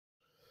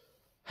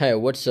Hey,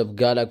 what's up,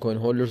 Gala coin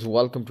holders?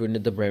 Welcome to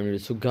another brand new.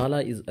 So,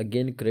 Gala is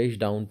again crashed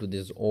down to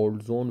this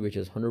old zone, which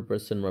is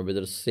 100% my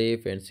brother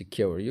safe and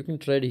secure. You can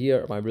trade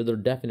here, my brother,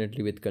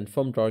 definitely with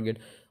confirmed target.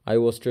 I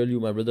was tell you,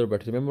 my brother,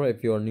 but remember,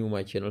 if you are new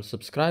my channel,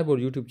 subscribe our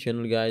YouTube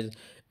channel, guys,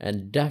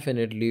 and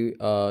definitely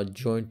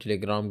join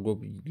Telegram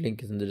group.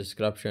 Link is in the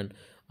description.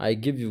 I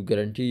give you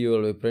guarantee you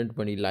will print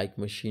money like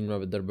machine, my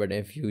brother. But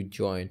if you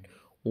join,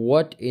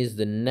 what is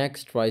the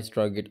next price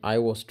target? I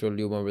was told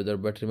you, my brother,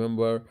 but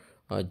remember,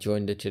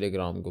 join the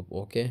Telegram group.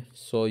 Okay,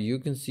 so you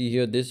can see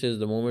here, this is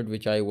the moment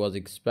which I was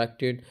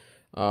expected.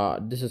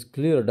 This is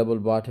clear double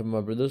bottom,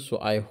 my brother, so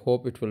I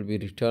hope it will be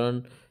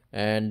returned,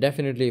 and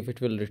definitely if it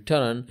will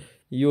return,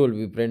 you will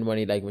be print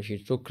money like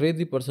machine. So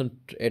crazy person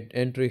at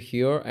entry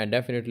here, and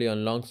definitely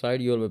on long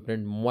side you will be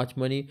print much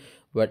money.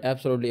 But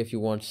absolutely, if you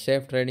want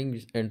safe trading,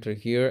 just enter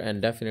here,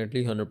 and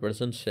definitely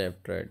 100% safe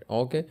trade.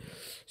 Okay,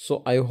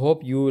 so I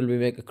hope you will be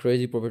make a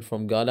crazy profit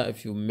from Gala.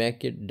 If you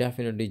make it,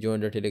 definitely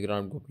join the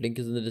Telegram group. Link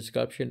is in the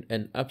description,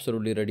 and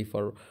absolutely ready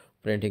for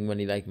printing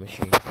money like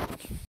machine.